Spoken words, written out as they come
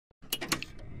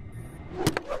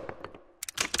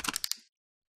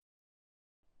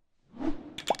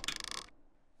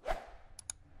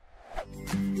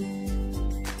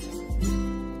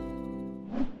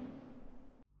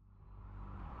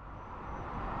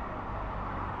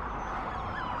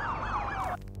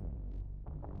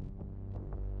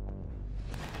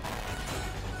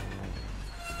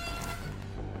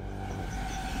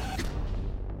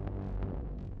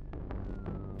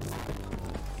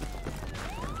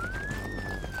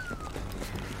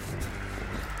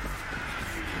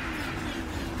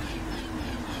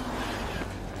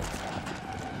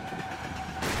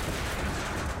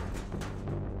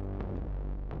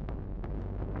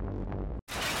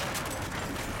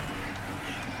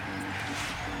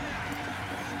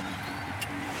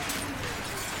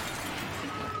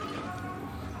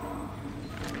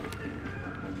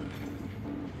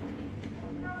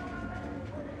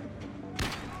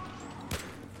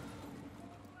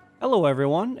Hello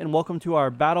everyone, and welcome to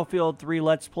our Battlefield 3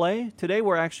 Let's Play. Today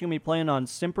we're actually going to be playing on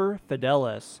Semper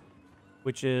Fidelis,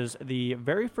 which is the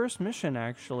very first mission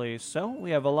actually. So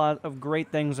we have a lot of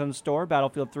great things in store.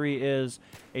 Battlefield 3 is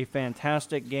a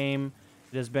fantastic game.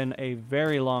 It has been a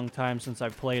very long time since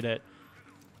I've played it.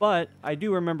 But I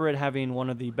do remember it having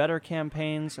one of the better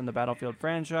campaigns in the Battlefield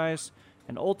franchise.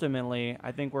 And ultimately,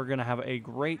 I think we're going to have a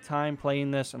great time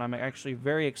playing this, and I'm actually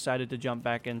very excited to jump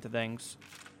back into things.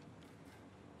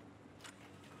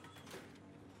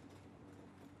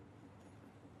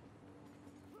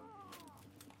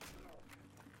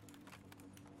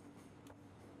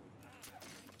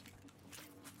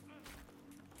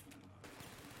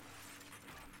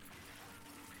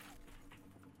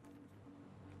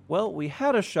 Well, we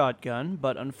had a shotgun,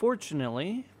 but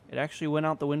unfortunately, it actually went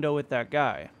out the window with that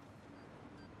guy.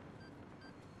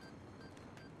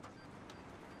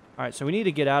 Alright, so we need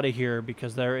to get out of here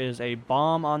because there is a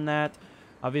bomb on that.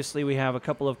 Obviously, we have a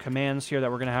couple of commands here that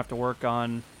we're going to have to work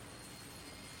on.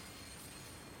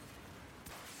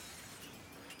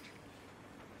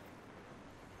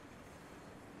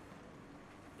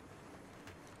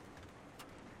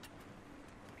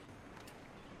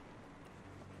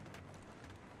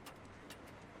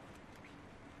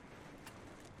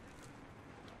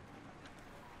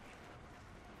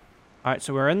 Alright,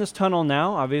 so we're in this tunnel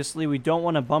now. Obviously, we don't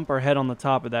want to bump our head on the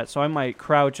top of that, so I might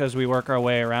crouch as we work our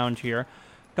way around here.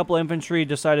 A couple of infantry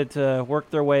decided to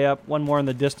work their way up. One more in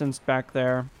the distance back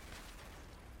there.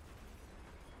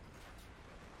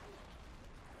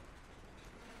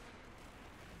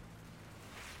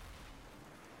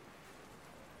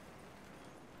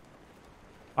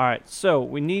 Alright, so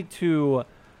we need to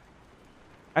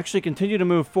actually continue to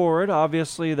move forward.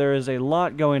 Obviously, there is a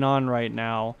lot going on right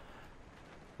now.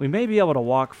 We may be able to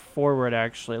walk forward,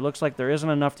 actually. It looks like there isn't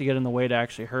enough to get in the way to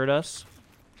actually hurt us.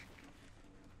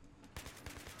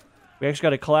 We actually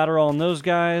got a collateral on those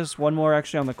guys. One more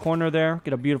actually on the corner there.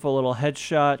 Get a beautiful little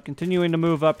headshot. Continuing to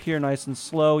move up here nice and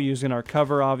slow, using our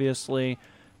cover, obviously.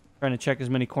 Trying to check as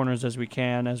many corners as we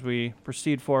can as we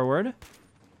proceed forward.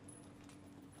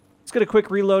 Let's get a quick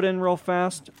reload in real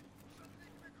fast.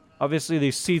 Obviously,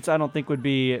 these seats I don't think would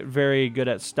be very good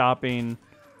at stopping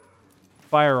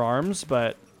firearms,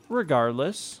 but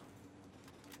regardless.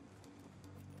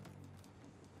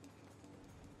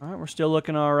 Alright, we're still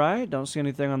looking alright. Don't see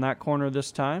anything on that corner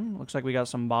this time. Looks like we got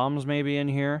some bombs maybe in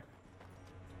here.